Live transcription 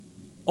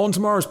On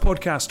tomorrow's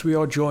podcast, we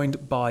are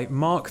joined by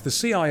Mark, the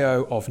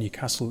CIO of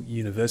Newcastle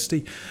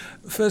University.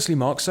 Firstly,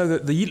 Mark, so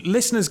that the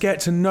listeners get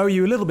to know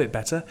you a little bit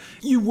better,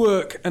 you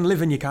work and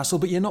live in Newcastle,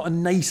 but you're not a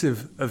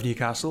native of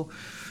Newcastle.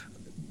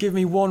 Give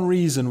me one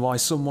reason why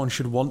someone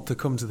should want to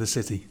come to the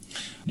city.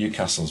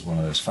 Newcastle's one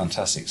of those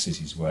fantastic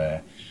cities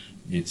where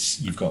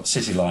you've got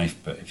city life,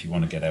 but if you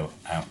want to get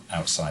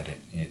outside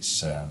it,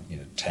 it's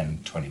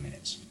 10, 20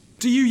 minutes.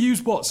 Do you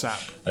use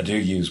WhatsApp? I do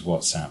use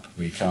WhatsApp.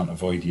 We can't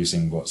avoid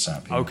using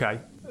WhatsApp. Okay.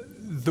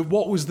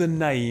 What was the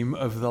name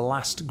of the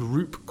last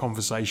group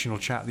conversational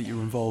chat that you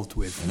were involved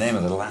with? The name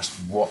of the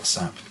last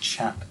WhatsApp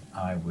chat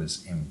I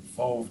was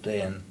involved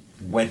in,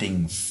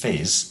 Wedding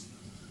Fizz,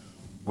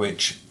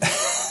 which...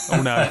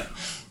 Oh no.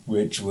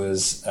 which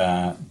was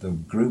the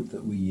group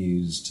that we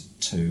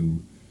used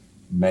to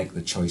make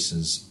the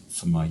choices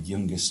for my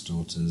youngest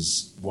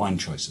daughter's, wine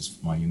choices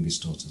for my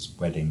youngest daughter's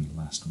wedding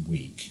last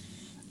week.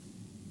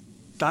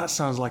 That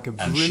sounds like a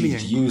brilliant... And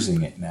she's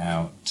using it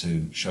now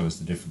to show us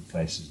the different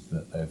places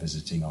that they're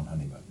visiting on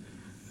honeymoon.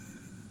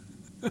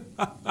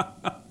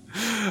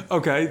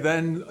 Okay,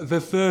 then the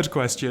third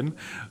question.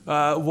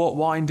 What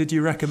wine did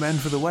you recommend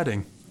for the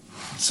wedding?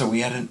 So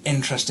we had an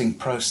interesting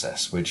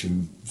process which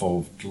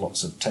involved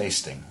lots of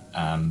tasting,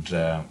 and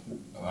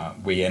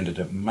we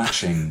ended up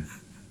matching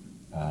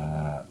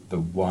the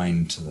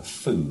wine to the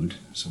food.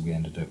 So we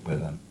ended up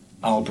with an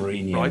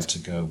Albarino to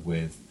go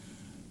with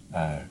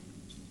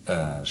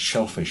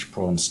shellfish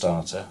prawn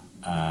starter,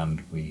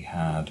 and we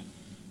had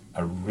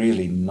a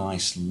really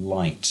nice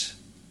light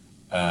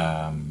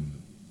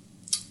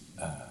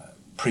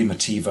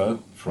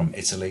Primitivo from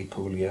Italy,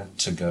 Puglia,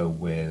 to go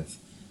with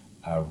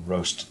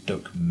roast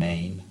duck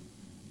main,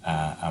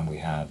 and we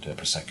had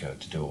Prosecco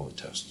to do all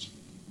the toasts.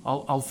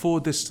 I'll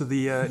forward this to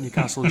the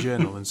Newcastle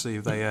Journal and see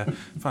if they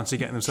fancy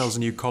getting themselves a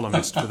new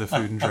columnist for the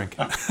food and drink.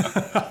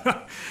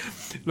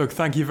 Look,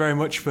 thank you very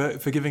much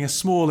for giving a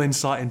small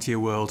insight into your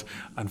world,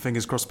 and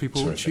fingers crossed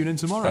people tune in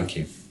tomorrow. Thank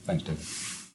you. Thanks, David.